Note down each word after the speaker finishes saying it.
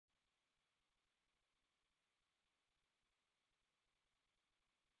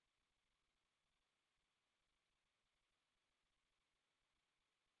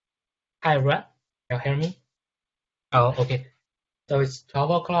Hi, everyone. Can you hear me? Oh, okay. So it's 12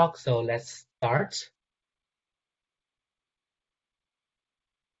 o'clock, so let's start.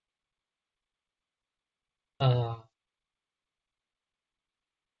 Uh,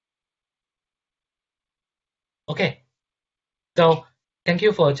 okay. So thank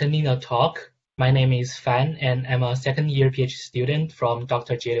you for attending the talk. My name is Fan, and I'm a second-year PhD student from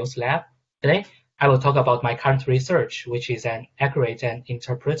Dr. Liu's lab. Today, I will talk about my current research, which is an accurate and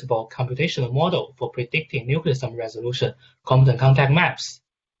interpretable computational model for predicting nucleosome resolution Compton contact maps.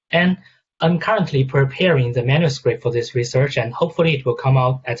 And I'm currently preparing the manuscript for this research, and hopefully it will come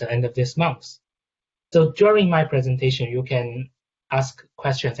out at the end of this month. So during my presentation, you can ask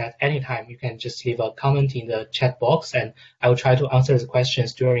questions at any time. You can just leave a comment in the chat box, and I will try to answer the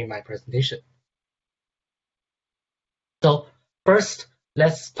questions during my presentation. So first,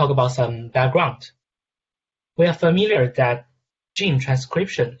 let's talk about some background. We are familiar that gene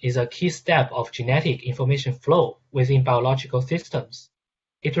transcription is a key step of genetic information flow within biological systems.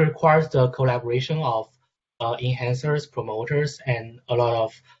 It requires the collaboration of enhancers, promoters, and a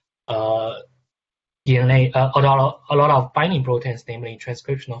lot of DNA, a lot of binding proteins, namely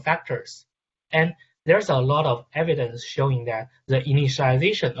transcriptional factors. And there's a lot of evidence showing that the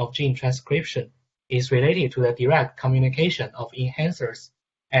initialization of gene transcription is related to the direct communication of enhancers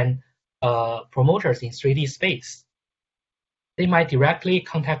and promoters in 3D space. They might directly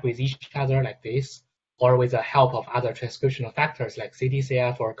contact with each other like this, or with the help of other transcriptional factors like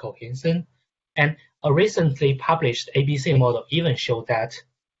CTCF or cohensin. And a recently published ABC model even showed that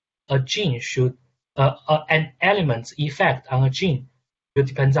a gene should an element's effect on a gene will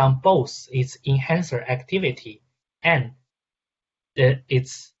depend on both its enhancer activity and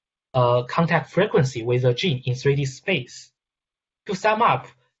its contact frequency with the gene in 3D space. To sum up,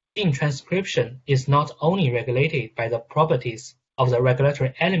 gene transcription is not only regulated by the properties of the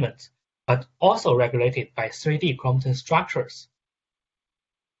regulatory element, but also regulated by 3D chromatin structures.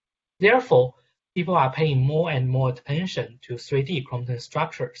 Therefore, people are paying more and more attention to 3D chromatin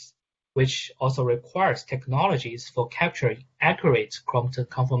structures, which also requires technologies for capturing accurate chromatin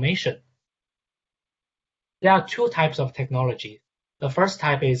conformation. There are two types of technology. The first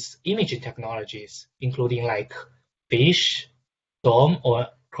type is imaging technologies, including like FISH, DOM, or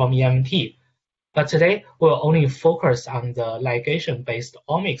Chrome-EMT. But today, we'll only focus on the ligation-based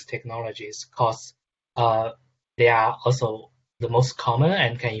omics technologies because they are also the most common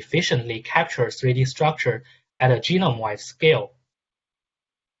and can efficiently capture 3D structure at a genome-wide scale.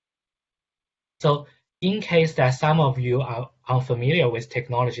 So in case that some of you are unfamiliar with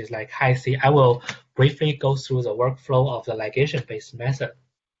technologies like Hi-C, I will briefly go through the workflow of the ligation-based method.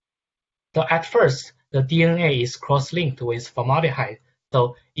 So at first, the DNA is cross-linked with formaldehyde.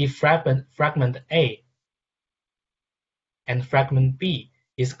 So if fragment A and fragment B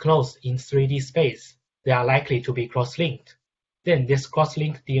is close in 3D space, they are likely to be cross-linked. Then this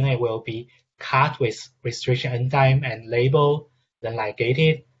cross-linked DNA will be cut with restriction enzyme and labeled, then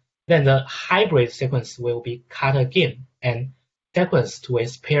ligated. Then the hybrid sequence will be cut again and sequenced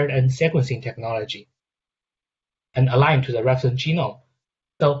with paired end sequencing technology and aligned to the reference genome.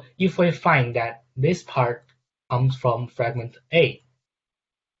 So if we find that this part comes from fragment A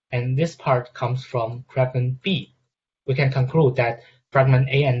and this part comes from fragment B, we can conclude that fragment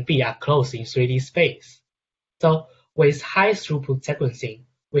A and B are close in 3D space. So with high throughput sequencing,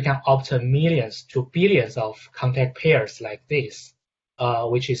 we can obtain millions to billions of contact pairs like this,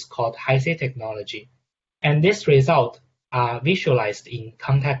 which is called Hi-C technology. And this result are visualized in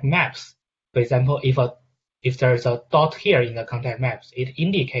contact maps. For example, if there's a dot here in the contact maps, it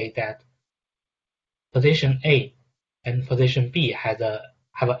indicates that position A and position B have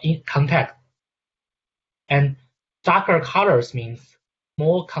a contact. And darker colors means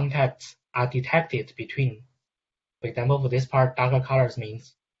more contacts are detected between. For example, for this part, darker colors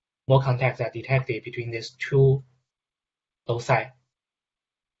means more contacts are detected between these two loci.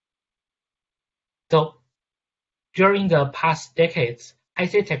 So during the past decades,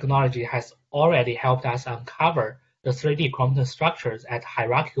 Hi-C technology has already helped us uncover the 3D chromatin structures at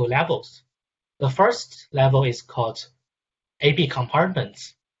hierarchical levels. The first level is called AB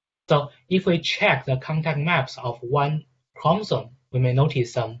compartments. So if we check the contact maps of one chromosome, we may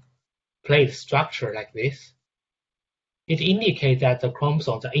notice some plate structure like this. It indicates that the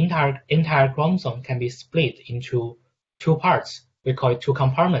chromosome, the entire chromosome can be split into two parts. We call it two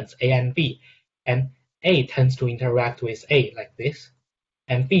compartments, A and B. And A tends to interact with A like this,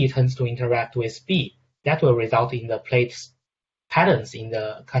 and B tends to interact with B. That will result in the plate patterns in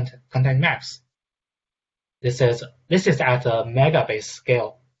the contact maps. This is at a megabase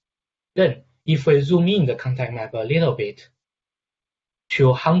scale. Then, if we zoom in the contact map a little bit,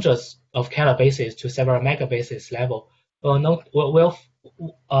 to hundreds of kilobases to several megabases level, we'll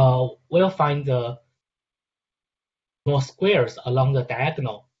find the more squares along the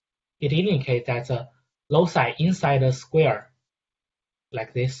diagonal. It indicates that the loci inside the square,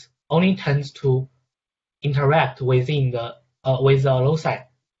 like this, only tends to interact within the with the loci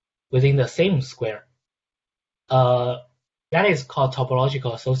within the same square. That is called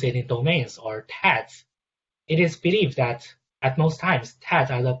topological associating domains, or TADs. It is believed that at most times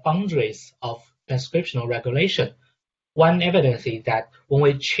TADs are the boundaries of transcriptional regulation. One evidence is that when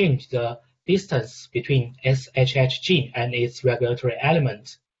we change the distance between SHH gene and its regulatory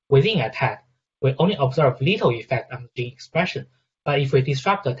element within a TAD, we only observe little effect on gene expression. But if we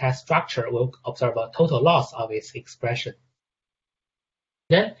disrupt the TAD structure, we'll observe a total loss of its expression.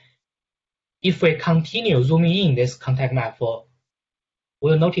 Then, if we continue zooming in this contact map,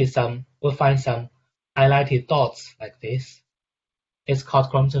 we'll find some highlighted dots like this. It's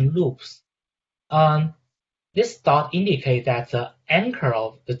called Chromatin loops. This dot indicates that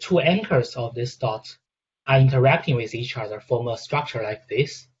the two anchors of this dot are interacting with each other, form a structure like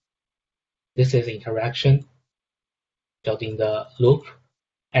this. This is interaction built in the loop,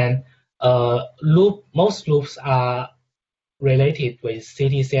 and most loops are related with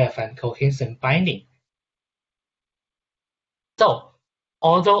CTCF and cohesion binding. So,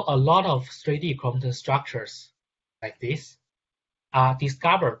 although a lot of 3D chromatin structures like this are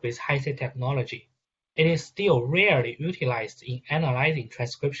discovered with high-C technology, it is still rarely utilized in analyzing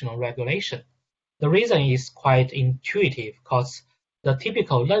transcriptional regulation. The reason is quite intuitive, because the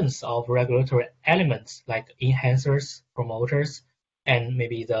typical length of regulatory elements like enhancers, promoters, and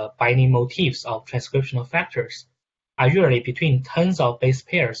maybe the binding motifs of transcriptional factors are usually between tens of base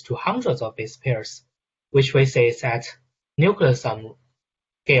pairs to hundreds of base pairs, which we say is at nucleosome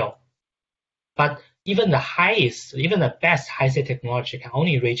scale. But even the best high-C technology can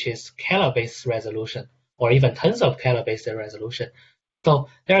only reach its kilobase resolution, or even tens of kilobase resolution. So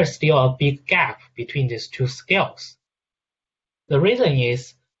there is still a big gap between these two scales. The reason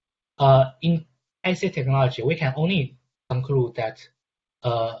is, in high-C technology, we can only conclude that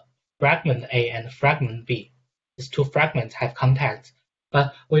fragment A and fragment B, these two fragments have contacts,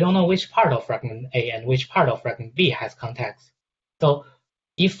 but we don't know which part of fragment A and which part of fragment B has contacts. So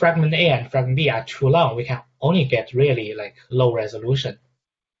if fragment A and fragment B are too long, we can only get really low resolution.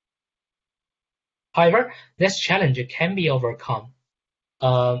 However, this challenge can be overcome.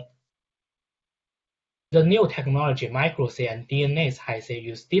 The new technology, micro-C and DNase high-C,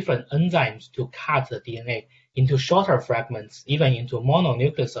 use different enzymes to cut the DNA into shorter fragments, even into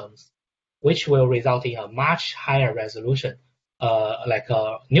mononucleosomes, which will result in a much higher resolution, like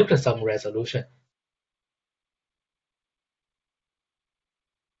a nucleosome resolution.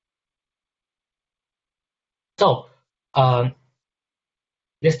 So,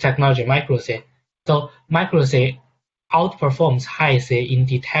 this technology, micro-C, outperforms high-C in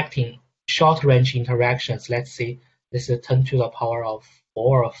detecting short-range interactions. Let's see, this is 10 to the power of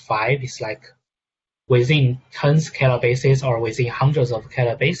 4 or 5. It's like within tens kilobases or within hundreds of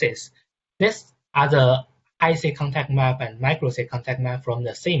kilobases. These are the high-C contact map and micro-C contact map from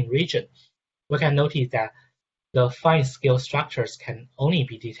the same region. We can notice that the fine-scale structures can only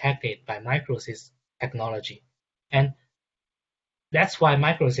be detected by micro-C technology. And that's why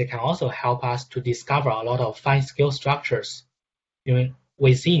micro-C can also help us to discover a lot of fine-scale structures within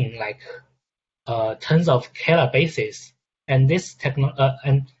tens of kilobases. And this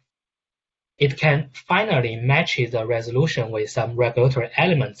and it can finally match the resolution with some regulatory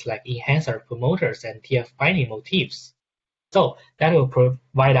elements like enhancer, promoters, and TF binding motifs. So that will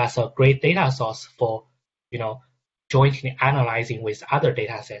provide us a great data source for jointly analyzing with other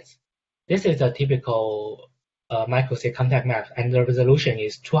data sets. This is a typical micro-C contact map, and the resolution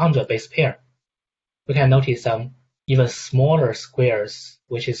is 200 base pair. We can notice some even smaller squares,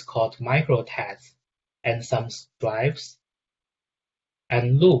 which is called micro-TADs, and some stripes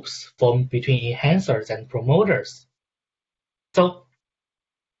and loops formed between enhancers and promoters. So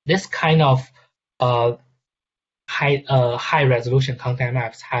this kind of high resolution contact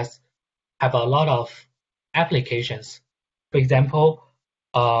maps have a lot of applications. For example,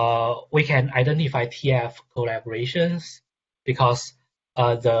 we can identify TF collaborations because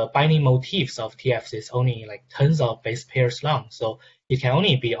the binding motifs of TFs is only tens of base pairs long, so it can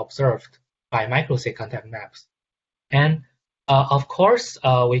only be observed by micro-C contact maps. And of course,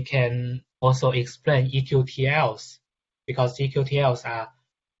 we can also explain EQTLs, because EQTLs are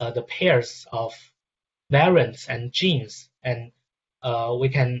the pairs of variants and genes, and we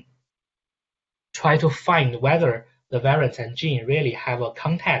can try to find whether the variants and gene really have a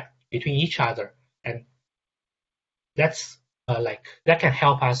contact between each other, and that's that can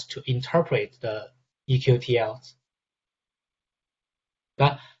help us to interpret the EQTLs.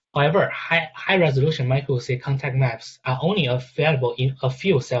 But however, high resolution micro-C contact maps are only available in a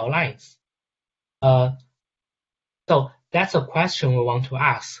few cell lines. So that's a question we want to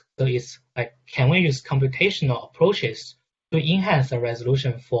ask. So it's like, can we use computational approaches to enhance the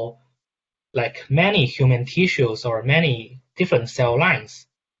resolution for like many human tissues or many different cell lines?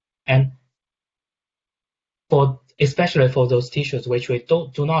 And especially for those tissues which we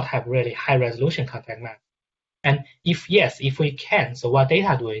do not have really high resolution contact map. And if yes, if we can, so what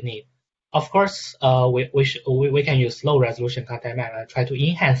data do we need? Of course, we can use low resolution contact map and try to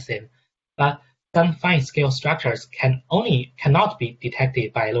enhance them, but some fine scale structures cannot be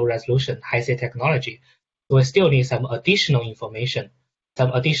detected by low resolution high-C technology. So we still need some additional information,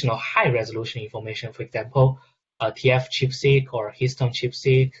 some additional high resolution information, for example, TF chip-seq or histone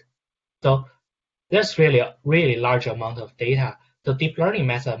chip-seq. So there's really a really large amount of data. The deep learning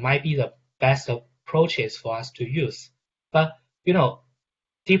method might be the best approaches for us to use. But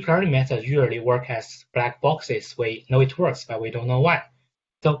deep learning methods usually work as black boxes. We know it works, but we don't know why.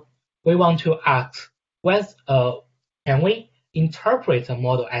 So we want to ask whether can we interpret a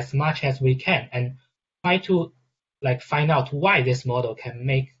model as much as we can and try to find out why this model can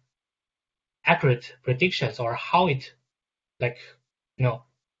make accurate predictions, or how it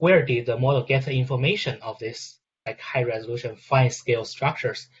where did the model get the information of this high resolution fine scale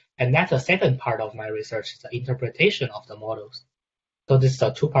structures. And that's the second part of my research, the interpretation of the models. So this is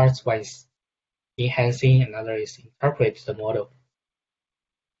the two parts. One is enhancing, another is interpret the model.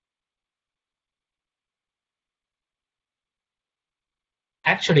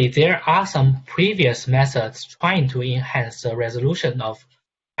 Actually, there are some previous methods trying to enhance the resolution of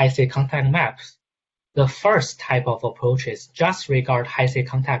high-C contact maps. The first type of approaches just regard high-C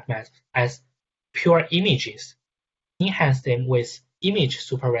contact maps as pure images, enhance them with image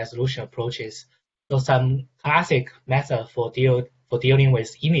super-resolution approaches. So some classic method for dealing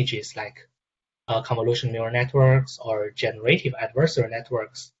with images like convolutional neural networks or generative adversarial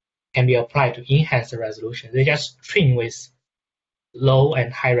networks can be applied to enhance the resolution. They just train with low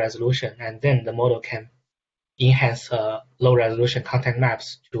and high resolution, and then the model can enhance low resolution contact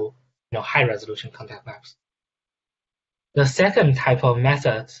maps to high resolution contact maps. The second type of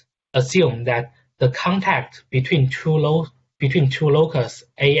methods assume that the contact between two locus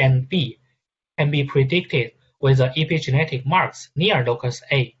A and B can be predicted with the epigenetic marks near locus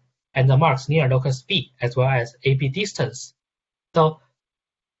A and the marks near locus B, as well as AB distance. So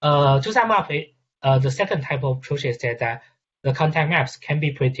to sum up, the second type of approach is that the contact maps can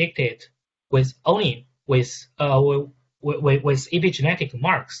be predicted with epigenetic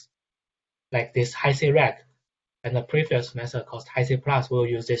marks, like this high-C reg, and the previous method called high-C plus will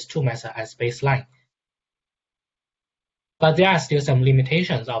use these two methods as baseline. But there are still some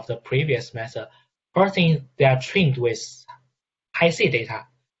limitations of the previous method. First thing, they are trained with high-C data,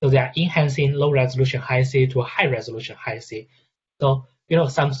 so they are enhancing low-resolution high-C to high-resolution high-C. So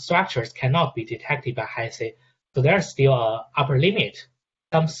some structures cannot be detected by high-C. So there's still an upper limit.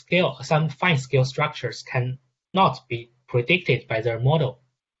 Some fine scale structures cannot be predicted by their model.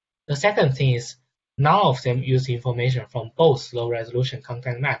 The second thing is none of them use information from both low resolution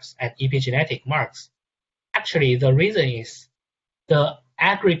contact maps and epigenetic marks. Actually, the reason is the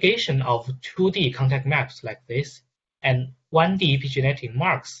aggregation of 2D contact maps like this and 1D epigenetic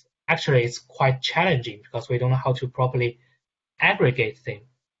marks actually is quite challenging because we don't know how to properly aggregate them.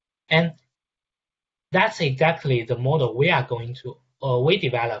 And that's exactly the model we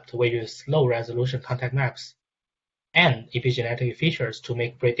developed. We use low resolution contact maps and epigenetic features to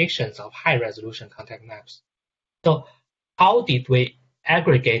make predictions of high resolution contact maps. So how did we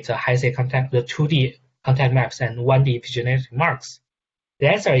aggregate the high-C contact, the 2D contact maps and 1D epigenetic marks? The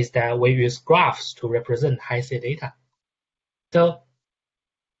answer is that we use graphs to represent high-C data. So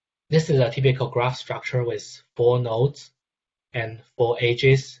this is a typical graph structure with 4 nodes and 4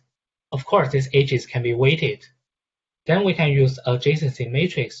 edges. Of course, these edges can be weighted. Then we can use adjacency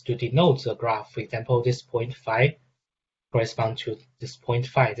matrix to denote the graph. For example, this point 5 corresponds to this point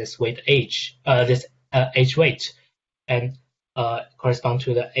 5, this weight edge, this edge weight, and correspond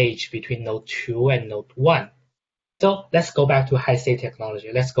to the edge between node 2 and node 1. So let's go back to high-C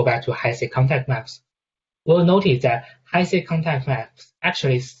technology. Let's go back to high-C contact maps. We'll notice that high-C contact maps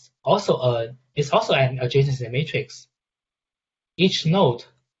actually is also an adjacency matrix. Each node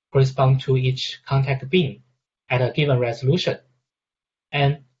corresponds to each contact beam at a given resolution.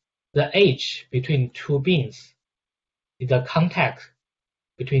 And the edge between two beams is the contact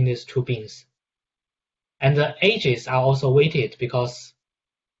between these two beams. And the edges are also weighted because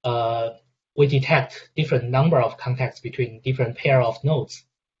we detect different number of contacts between different pair of nodes.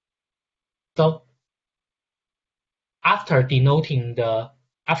 So after representing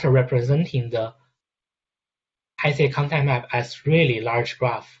the high-C contact map as really large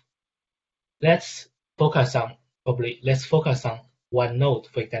graph, let's focus on one node.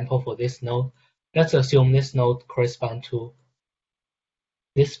 For example, for this node, let's assume this node corresponds to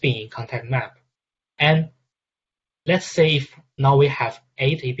this spin in contact map. And let's say if now we have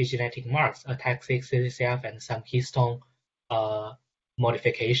 8 epigenetic marks, a taxic CCCF, and some keystone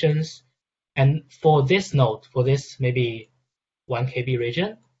modifications. And for this node, for this maybe 1 kb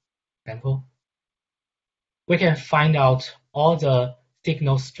region, example, we can find out all the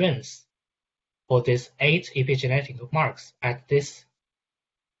signal strengths for these 8 epigenetic marks at this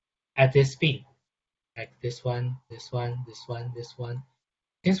spin, like this one, this one, this one, this one.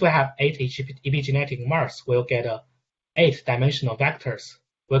 Since we have 8 epigenetic marks, we'll get a 8-dimensional vectors.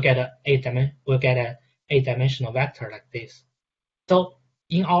 We'll get an 8-dimensional vector like this. So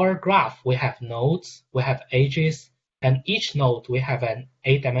in our graph, we have nodes, we have edges, and each node we have an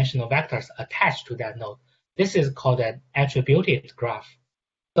 8-dimensional vectors attached to that node. This is called an attributed graph.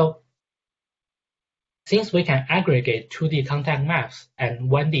 So since we can aggregate 2D contact maps and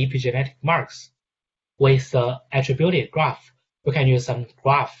 1D epigenetic marks with the attributed graph, we can use some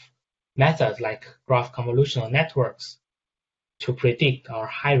graph methods like graph convolutional networks to predict our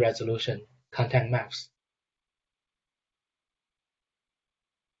high-resolution contact maps.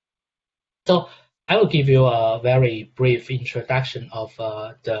 So I will give you a very brief introduction of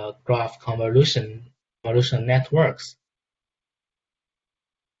the graph convolution networks.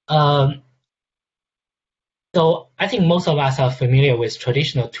 So I think most of us are familiar with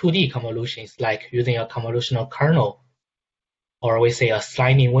traditional 2D convolutions, like using a convolutional kernel, or we say a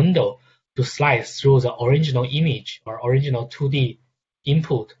sliding window, to slide through the original image or original 2D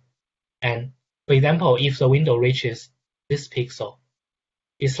input. And for example, if the window reaches this pixel,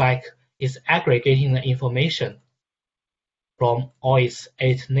 it's like it's aggregating the information from all its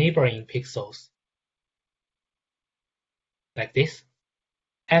 8 neighboring pixels, like this.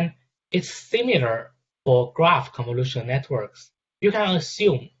 And it's similar for graph convolutional networks. You can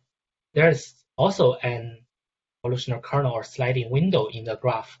assume there's also an convolutional kernel or sliding window in the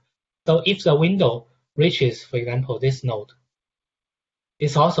graph. So if the window reaches, for example, this node,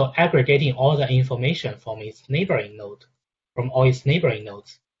 it's also aggregating all the information from its neighboring node, from all its neighboring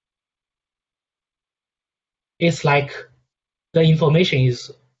nodes. It's like the information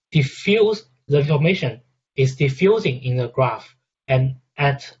is diffusing in the graph, and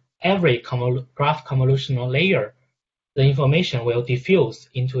at every graph convolutional layer, the information will diffuse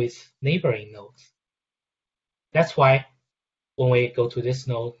into its neighboring nodes. That's why when we go to this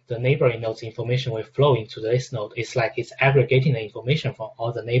node, the neighboring node's information will flow into this node. It's like it's aggregating the information from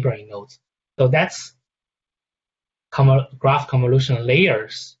all the neighboring nodes. So that's graph convolution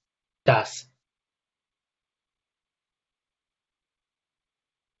layers does.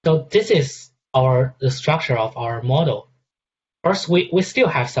 So this is the structure of our model. First, we still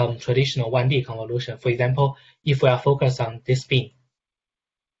have some traditional 1D convolution. For example, if we are focused on this beam,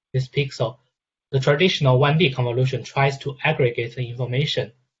 this pixel, the traditional 1D convolution tries to aggregate the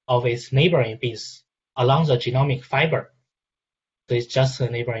information of its neighboring beams along the genomic fiber. So it's just the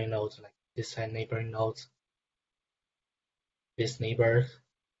neighboring nodes, like this neighboring nodes, this neighbor,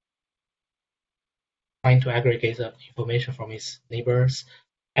 trying to aggregate the information from its neighbors.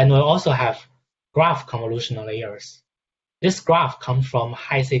 And we also have graph convolutional layers. This graph comes from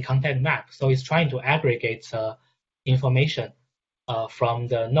high-C contact map, so it's trying to aggregate the information from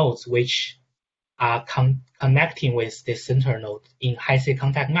the nodes which are connecting with the center node in high-C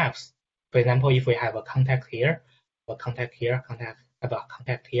contact maps. For example, if we have a contact here, or contact here, have a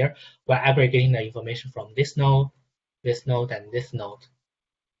contact here, we're aggregating the information from this node, and this node.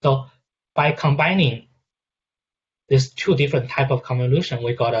 So by combining these two different type of convolution,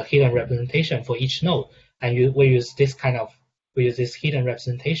 we got a hidden representation for each node, and we use this hidden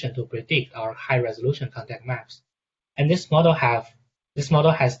representation to predict our high-resolution contact maps. And this model has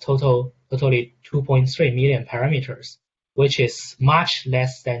totally 2.3 million parameters, which is much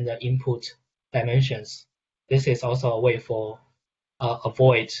less than the input dimensions. This is also a way for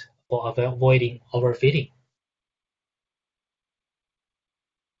avoiding overfitting.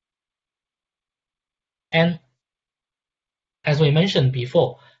 And as we mentioned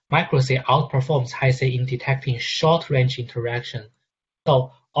before, micro-C outperforms high-C in detecting short-range interaction.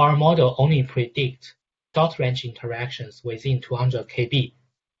 So our model only predicts short-range interactions within 200 kb.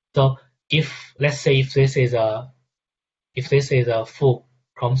 So let's say if this is a full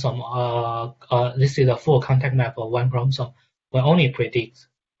chromosome, this is a full contact map of one chromosome, we only predict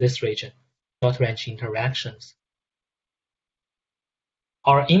this region. short-range interactions.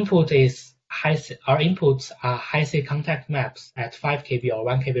 Our inputs are high-C contact maps at 5 kb or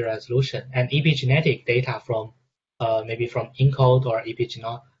 1 kb resolution, and epigenetic data from maybe from ENCODE or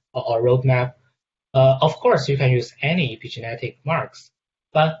epigenetic or roadmap. Of course, you can use any epigenetic marks,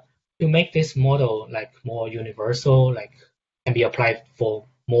 but to make this model like more universal, like can be applied for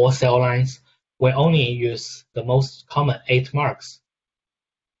more cell lines, we only use the most common 8 marks: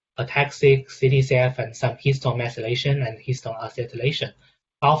 ataxic, CTCF, and some histone methylation and histone acetylation.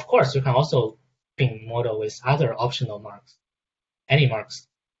 Of course, you can also train model with other optional marks, any marks,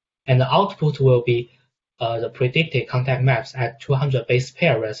 and the output will be the predicted contact maps at 200 base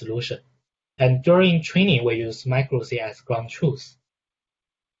pair resolution. And during training, we use micro-C as ground truth.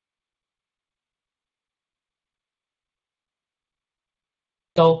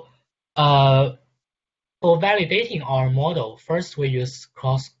 So for validating our model, first we use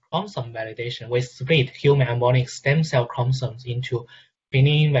cross-chromosome validation. We split human embryonic stem cell chromosomes into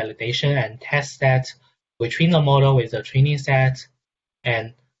training, validation, and test set. We train the model with a training set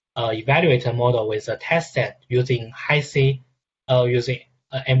and evaluate a model with a test set using high-C, using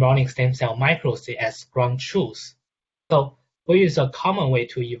embryonic stem cell micro-C as ground truth. So we use a common way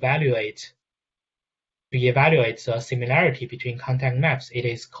to evaluate the similarity between contact maps. It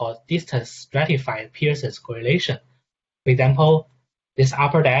is called distance stratified Pearson's correlation. For example, this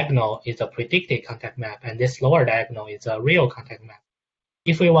upper diagonal is a predicted contact map, and this lower diagonal is a real contact map.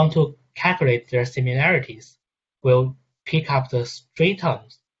 If we want to calculate their similarities, we'll pick up the strata.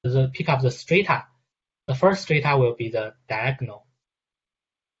 The first strata will be the diagonal,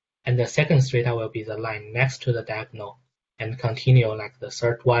 and the second strata will be the line next to the diagonal, and continue like the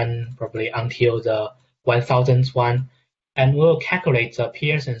third one, probably until the 1000th one, and we'll calculate the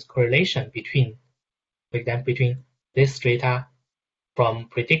Pearson's correlation between, for example, between this strata from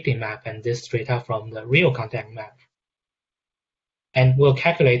predicted map and this strata from the real contact map. And we'll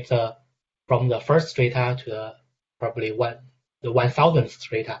calculate from the first strata to the probably the 1000th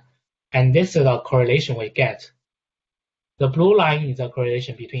strata. And this is the correlation we get. The blue line is the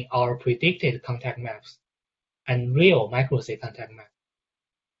correlation between our predicted contact maps and real micro-C contact map.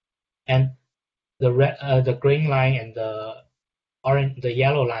 And the green line and the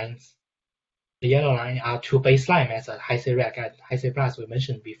yellow lines, are two baseline methods, high-C reg and high-C plus we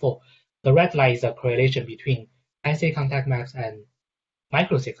mentioned before. The red line is a correlation between high-C contact maps and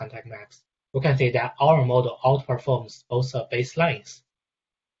micro-C contact maps. We can say that our model outperforms both baselines.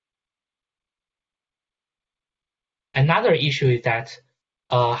 Another issue is that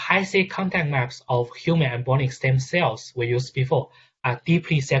high-C contact maps of human embryonic stem cells we used before are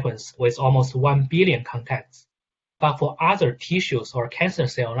deeply sequenced with almost 1 billion contacts. But for other tissues or cancer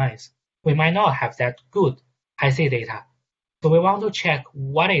cell lines, we might not have that good high-C data. So we want to check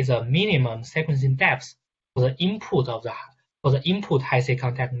what is the minimum sequencing depth for the input high-C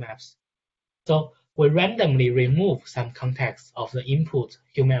contact maps. So we randomly remove some contacts of the input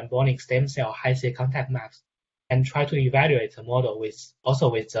human embryonic stem cell high-C contact maps and try to evaluate the model with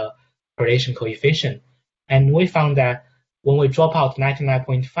the correlation coefficient. And we found that when we drop out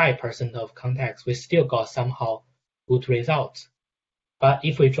 99.5% of contacts, we still got somehow good results. But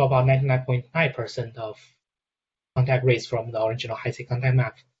if we drop out 99.9% of contact rates from the original high-C contact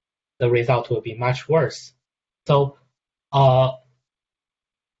map, the result will be much worse. So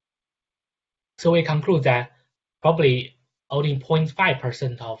we conclude that probably only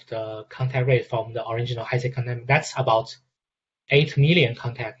 0.5% of the contact rate from the original high-C contact, that's about 8 million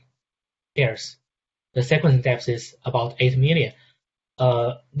contact pairs. The sequencing depth is about 8 million.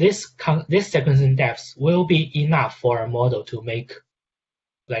 This sequencing depth will be enough for a model to make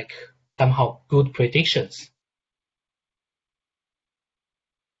like somehow good predictions.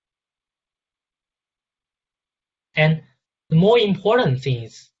 And the more important thing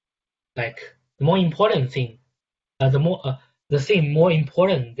is the thing more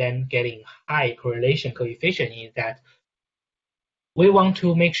important than getting high correlation coefficient is that we want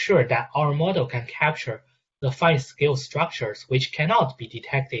to make sure that our model can capture the fine scale structures which cannot be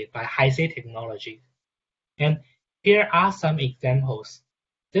detected by high-C technology. And here are some examples.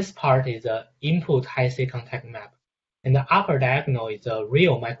 This part is an input high-C contact map, and the upper diagonal is a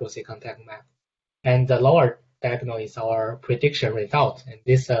real micro-C contact map, and the lower diagonal is our prediction result, and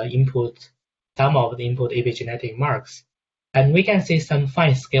this some of the input epigenetic marks. And we can see some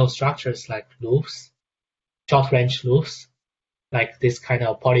fine scale structures like loops, short range loops, like this kind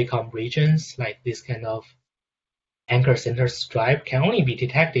of polycomb regions, like this kind of anchor center stripe can only be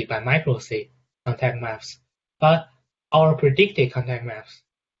detected by micro-C contact maps. But our predicted contact maps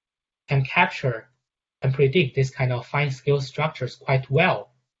can capture and predict this kind of fine scale structures quite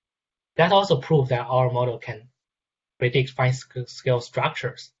well. That also proves that our model can predict fine scale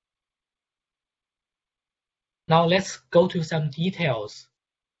structures. Now let's go to some details.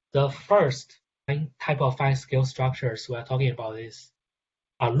 The first type of fine scale structures we are talking about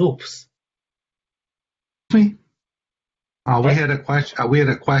are loops. We had a question. We had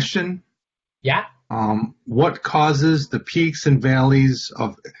a question. Yeah. What causes the peaks and valleys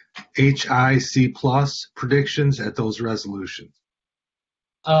of HIC plus predictions at those resolutions?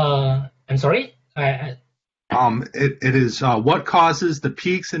 I'm sorry. It is what causes the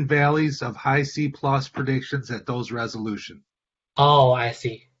peaks and valleys of high C plus predictions at those resolutions? Oh, I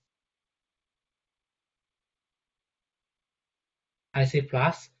see. IC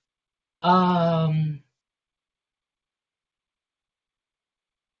plus. Wow,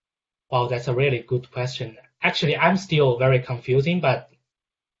 that's a really good question. Actually, I'm still very confusing, but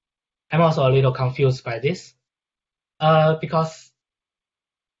I'm also a little confused by this. Because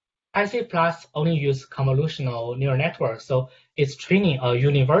IC plus only use convolutional neural network, so it's training a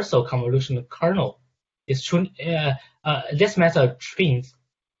universal convolutional kernel. This method trains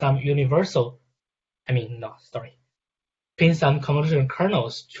some train some convolutional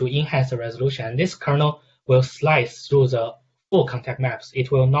kernels to enhance the resolution. And this kernel will slice through the full contact maps.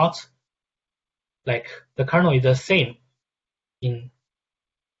 It will not, like, the kernel is the same in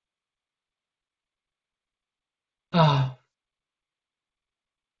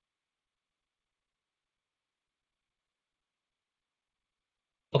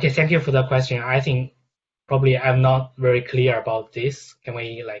okay, thank you for the question. I think probably I'm not very clear about this. Can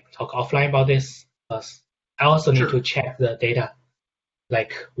we talk offline about this? Because I also need to check the data,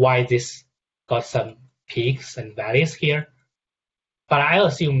 like why this got some peaks and valleys here. But I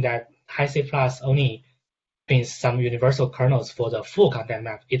assume that high C plus only trains some universal kernels for the full contact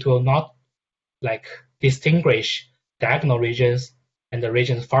map. It will not distinguish diagonal regions and the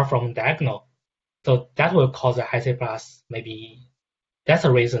regions far from diagonal. So that will cause a high C plus. Maybe that's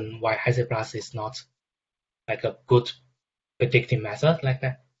a reason why high C plus is not like a good predicting method like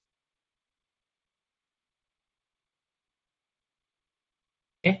that.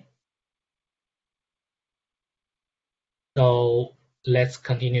 Okay. So let's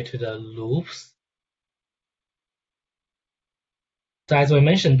continue to the loops. So as we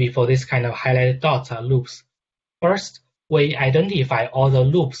mentioned before, this kind of highlighted dots are loops. First, we identify all the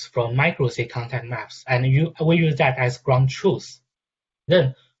loops from micro-C contact maps, and we use that as ground truth.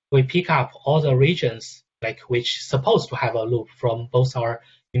 Then we pick up all the regions which supposed to have a loop from both our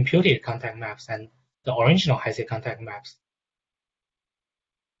imputed contact maps and the original high-C contact maps.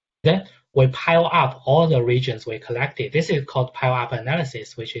 Then we pile up all the regions we collected. This is called pile-up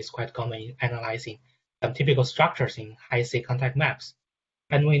analysis, which is quite common in analyzing some typical structures in high-C contact maps.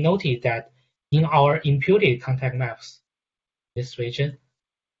 And we noted that in our imputed contact maps, this region,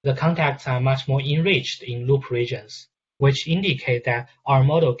 the contacts are much more enriched in loop regions, which indicate that our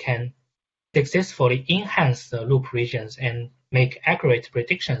model can successfully enhance the loop regions and make accurate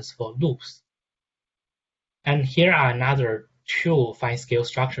predictions for loops. And here are another two fine-scale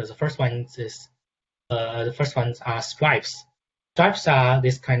structures. The first ones are stripes. Stripes are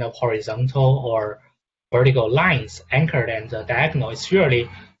this kind of horizontal or vertical lines anchored at the diagonal. It's usually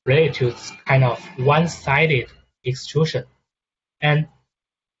related to kind of one-sided extrusion. And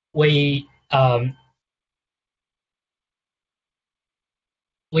we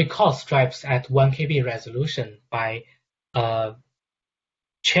call stripes at 1 kb resolution by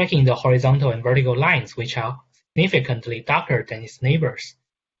checking the horizontal and vertical lines, which are significantly darker than its neighbors.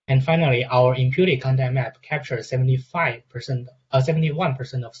 And finally, our imputed contact map captures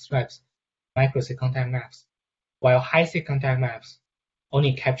 71% of stripes micro-C contact maps, while high-C contact maps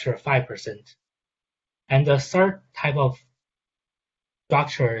only capture 5%. And the third type of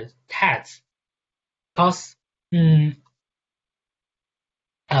structure is TADS, because an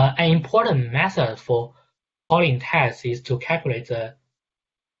important method for calling TADS is to calculate the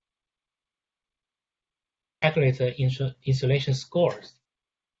insulation scores.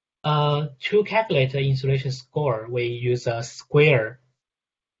 To calculate the insulation score, we use a square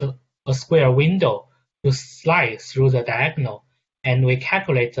window to slide through the diagonal, and we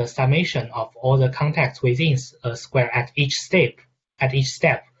calculate the summation of all the contacts within a square at each step.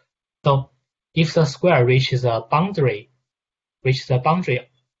 So if the square reaches a boundary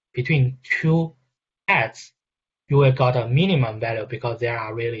between two heads, you will get a minimum value because there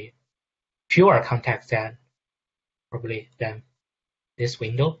are really fewer contacts than this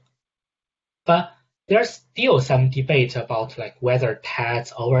window. But there's still some debate about whether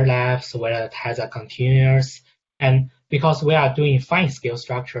TADS overlaps, whether TADS are continuous, and because we are doing fine scale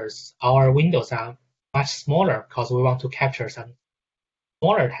structures, our windows are much smaller because we want to capture some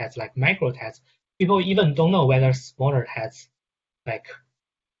smaller tests like micro tests, people even don't know whether smaller tests, like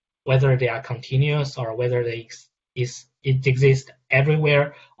whether they are continuous or whether it exists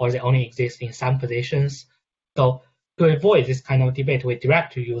everywhere or they only exist in some positions. So to avoid this kind of debate, we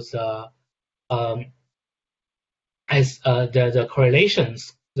direct to use um, the correlation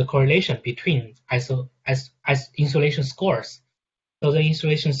between insulation scores. So the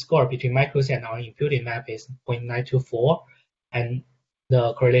insulation score between microSea and our imputed map is 0.924, and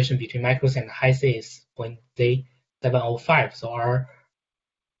the correlation between microSea and high-C is 0.705.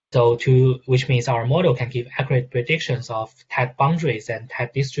 Which means our model can give accurate predictions of type boundaries and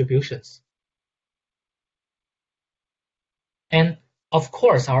type distributions. And of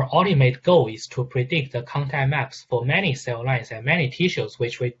course, our ultimate goal is to predict the contact maps for many cell lines and many tissues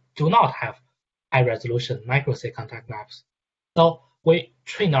which we do not have high-resolution microSea contact maps. So we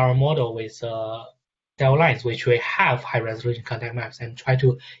train our model with cell lines which we have high-resolution contact maps and try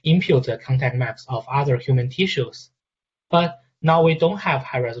to impute the contact maps of other human tissues. But now we don't have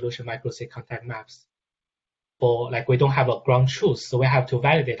high-resolution microSea contact maps. We don't have a ground truth, so we have to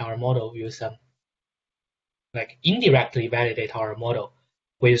validate our model with indirectly validate our model.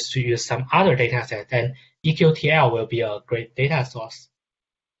 We used to use some other data set, and EQTL will be a great data source.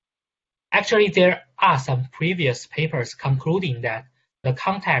 Actually, there are some previous papers concluding that the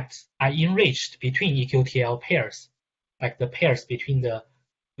contacts are enriched between EQTL pairs, like the pairs between the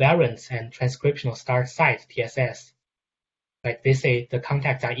variants and transcriptional start site TSS. Like they say the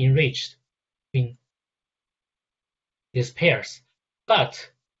contacts are enriched between these pairs. But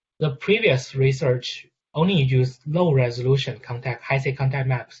the previous research only used low-resolution high-C contact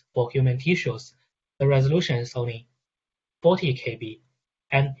maps for human tissues. The resolution is only 40 kb.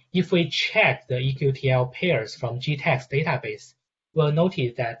 And if we check the EQTL pairs from GTEx database, we'll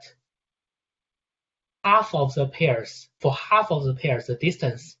notice that for half of the pairs, the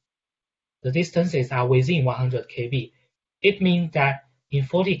distances are within 100 kb. It means that in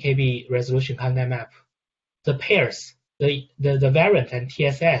 40 kb resolution contact map, the pairs, the variant and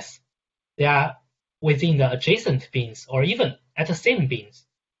TSS, they are within the adjacent bins or even at the same bins.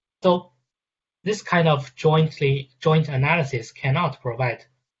 So this kind of joint analysis cannot provide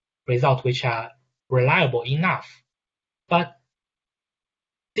results which are reliable enough. But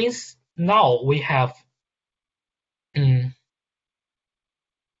since now we can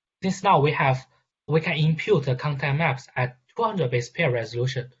impute the contact maps at 200 base pair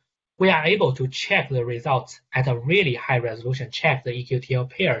resolution, we are able to check the results at a really high resolution, check the EQTL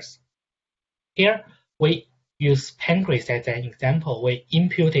pairs. Here, we use pancreas as an example. We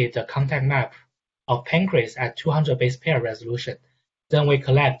imputed the contact map of pancreas at 200 base pair resolution. Then we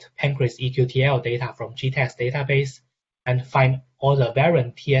collect pancreas EQTL data from GTEx database and find all the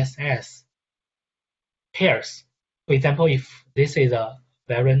variant TSS pairs. For example, if this is a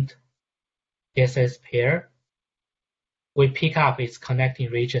variant TSS pair, we pick up its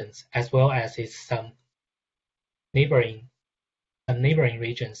connecting regions as well as some neighboring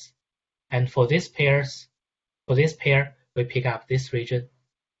regions. And for this pair, we pick up this region.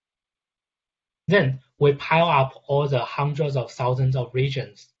 Then we pile up all the hundreds of thousands of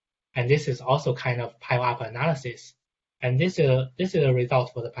regions, and this is also kind of pile-up analysis. And this is a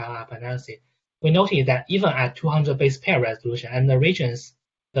result for the pile-up analysis. We notice that even at 200 base pair resolution, and the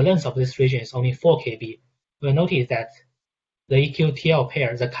length of this region is only 4 kb, we notice that the EQTL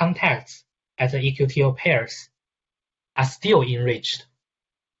pair, the contacts at the EQTL pairs are still enriched.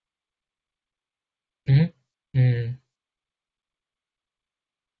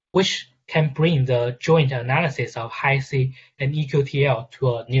 Which can bring the joint analysis of high-C and EQTL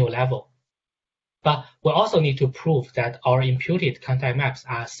to a new level. But we also need to prove that our imputed contact maps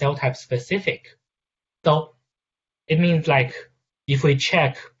are cell type specific. So it means like if we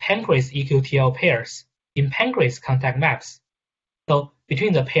check pancreas EQTL pairs in pancreas contact maps, so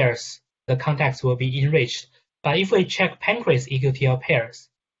between the pairs, the contacts will be enriched. But if we check pancreas EQTL pairs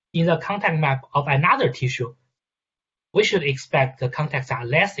in the contact map of another tissue, we should expect the contacts are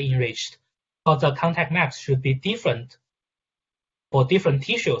less enriched, because the contact maps should be different for different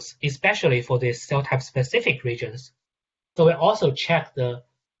tissues, especially for the cell type specific regions. So we also check the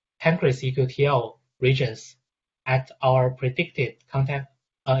pancreas EQTL regions at our predicted contact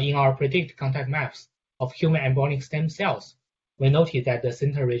in our predicted contact maps of human embryonic stem cells. We notice that the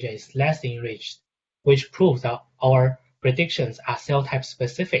center region is less enriched, which proves that our predictions are cell type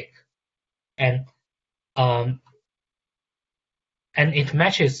specific, and it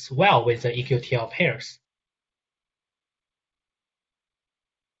matches well with the EQTL pairs.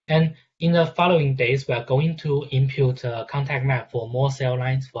 And in the following days, we are going to impute a contact map for more cell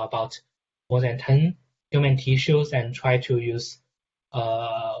lines for about more than 10 human tissues and try to use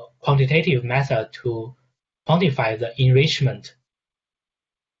quantitative method to quantify the enrichment.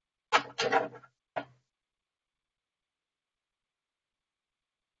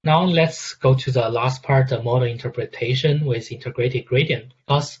 Now let's go to the last part, the model interpretation with integrated gradient.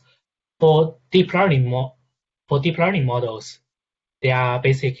 Because for deep learning models, they are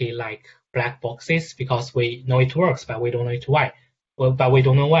basically like black boxes because we know it works, but we don't know it why. But we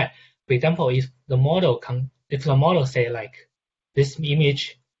don't know why. For example, if the model say like this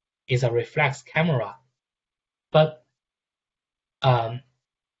image is a reflex camera, but we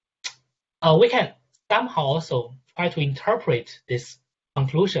can somehow also try to interpret this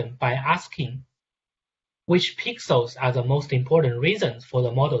conclusion by asking which pixels are the most important reasons for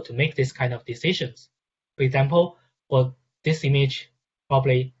the model to make this kind of decisions. For example, for this image,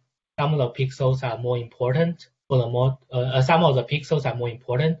 probably some of the pixels are more important for the model. Some of the pixels are more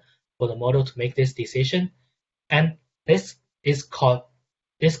important for the model to make this decision, and this is called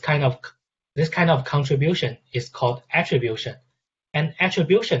this kind of contribution is called attribution, and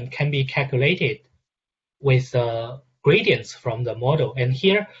attribution can be calculated with gradients from the model. And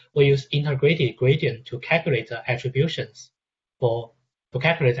here we use integrated gradient to calculate the attributions to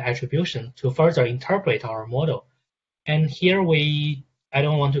further interpret our model. And here I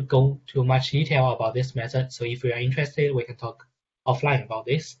don't want to go too much detail about this method. So if you are interested, we can talk offline about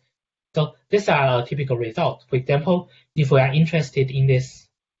this. So these are a typical result. For example, if we are interested in this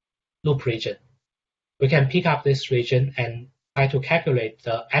loop region, we can pick up this region and try to calculate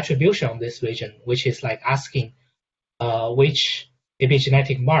the attribution of this region, which is like asking which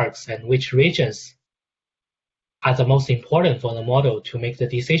epigenetic marks and which regions are the most important for the model to make the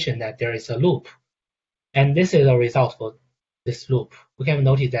decision that there is a loop. And this is a result for this loop. We can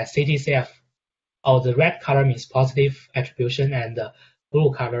notice that CTCF, the red color means positive attribution and the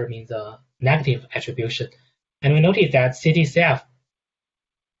blue color means a negative attribution. And we notice that CTCF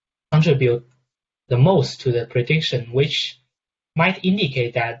contribute the most to the prediction, which might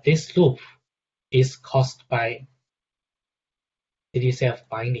indicate that this loop is caused by CTCF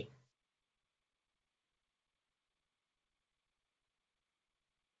binding.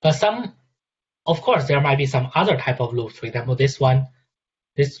 But of course, there might be some other type of loops. For example, this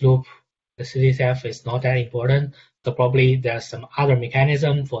loop, the CTCF is not that important. So probably there's some other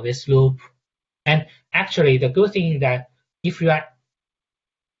mechanism for this loop. And actually, the good thing is that if you are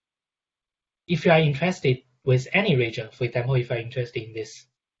interested with any region, for example, if you are interested in this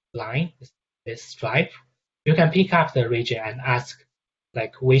line, this stripe, you can pick up the region and ask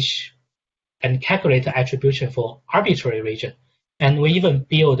like and calculate the attribution for arbitrary region. And we even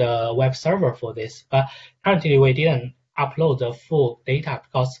build a web server for this, but currently we didn't upload the full data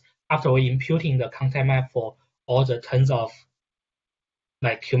because after we imputing the content map for all the tons of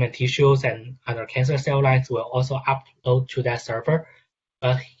like human tissues and other cancer cell lines, we'll also upload to that server.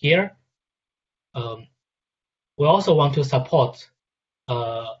 But here, we also want to support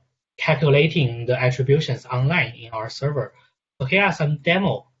calculating the attributions online in our server. So here are some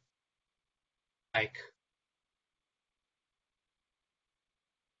demo, like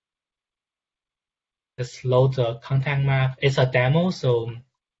let's load the content map. It's a demo, so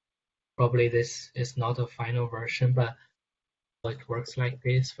probably this is not a final version, but it works like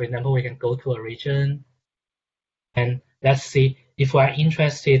this. For example, we can go to a region and let's see if we are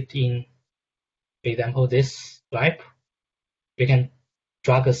interested in, for example, this stripe. We can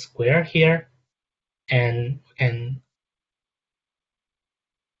drag a square here and we can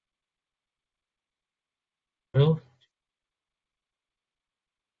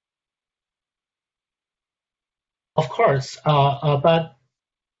of course, but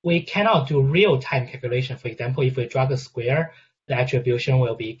we cannot do real-time calculation. For example, if we drag a square, the attribution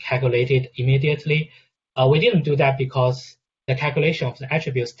will be calculated immediately. We didn't do that because the calculation of the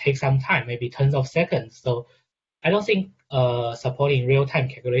attributes takes some time, maybe tens of seconds. So I don't think supporting real-time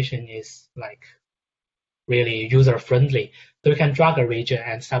calculation is like really user-friendly. So we can drag a region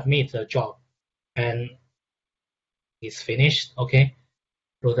and submit the job, and it's finished. Okay,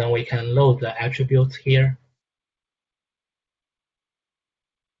 so then we can load the attributes here.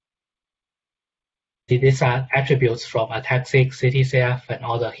 These are attributes from ataxic, CTCF, and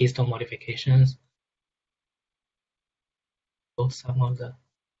all the histone modifications. So some of the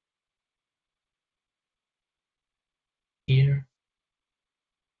here.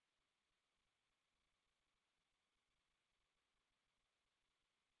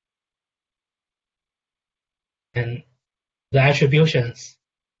 And the attributions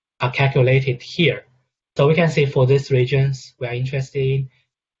are calculated here. So we can see for these regions we are interested in,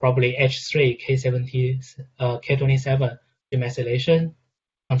 probably H3, K27 demethylation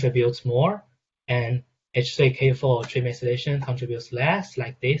contributes more, and H3K4 trimethylation contributes less,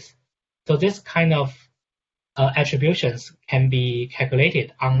 like this. So this kind of attributions can be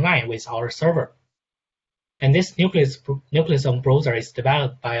calculated online with our server. And this nucleosome browser is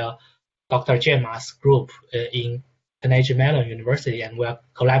developed by Dr. Gemma's group in Carnegie Mellon University, and we're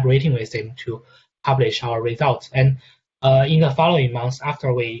collaborating with him to publish our results. And in the following months,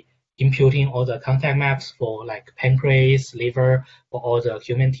 after we imputing all the contact maps for like pancreas, liver, for all the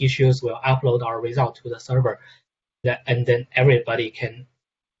human tissues, we'll upload our result to the server. And then everyone can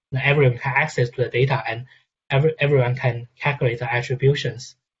access to the data, and everyone can calculate the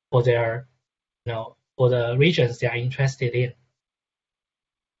attributions for their, for the regions they are interested in.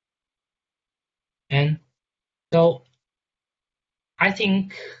 And so I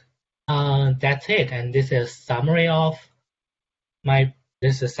think that's it. And this is summary of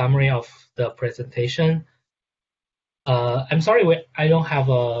the presentation. I'm sorry, I don't have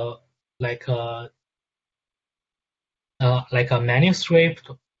a manuscript,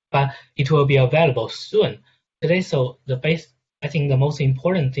 but it will be available soon. Today, so I think the most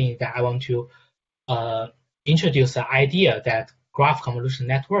important thing that I want to introduce the idea that graph convolution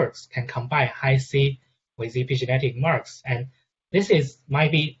networks can combine Hi-C with epigenetic marks, and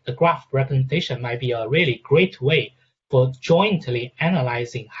the graph representation might be a really great way for jointly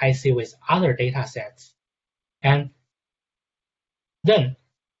analyzing Hi-C with other data sets. And then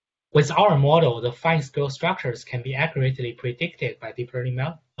with our model, the fine scale structures can be accurately predicted by deep learning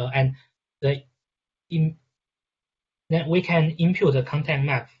and then we can impute the contact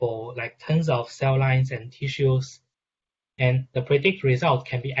map for like tons of cell lines and tissues, and the predict result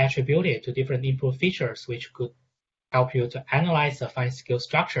can be attributed to different input features, which could help you to analyze the fine scale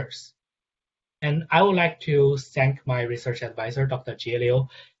structures. And I would like to thank my research advisor, Dr. Jie Liu,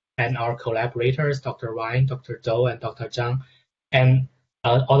 and our collaborators, Dr. Wang, Dr. Zhou, and Dr. Zhang, and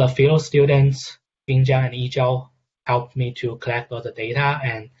all the field students, Bingjiang and Yizhao, helped me to collect all the data,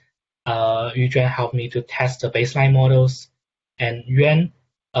 and Yuzhuan helped me to test the baseline models, and Yuan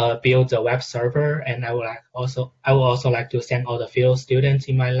built the web server, and I would also like to thank all the field students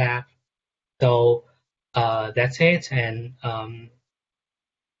in my lab. So that's it, and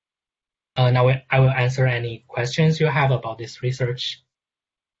now I will answer any questions you have about this research.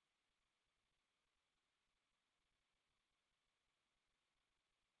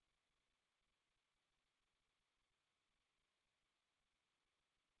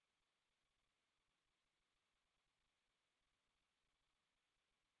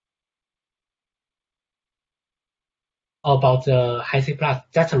 About the Hi-C plus,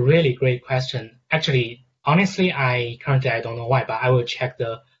 that's a really great question. Actually, honestly, I don't know why, but I will check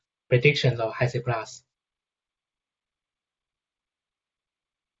the predictions of Hi-C plus.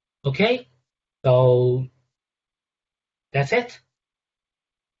 Okay, so that's it.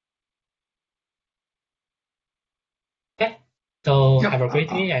 Okay, so have a great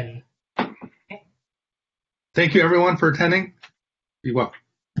day, and thank you everyone for attending. Be well.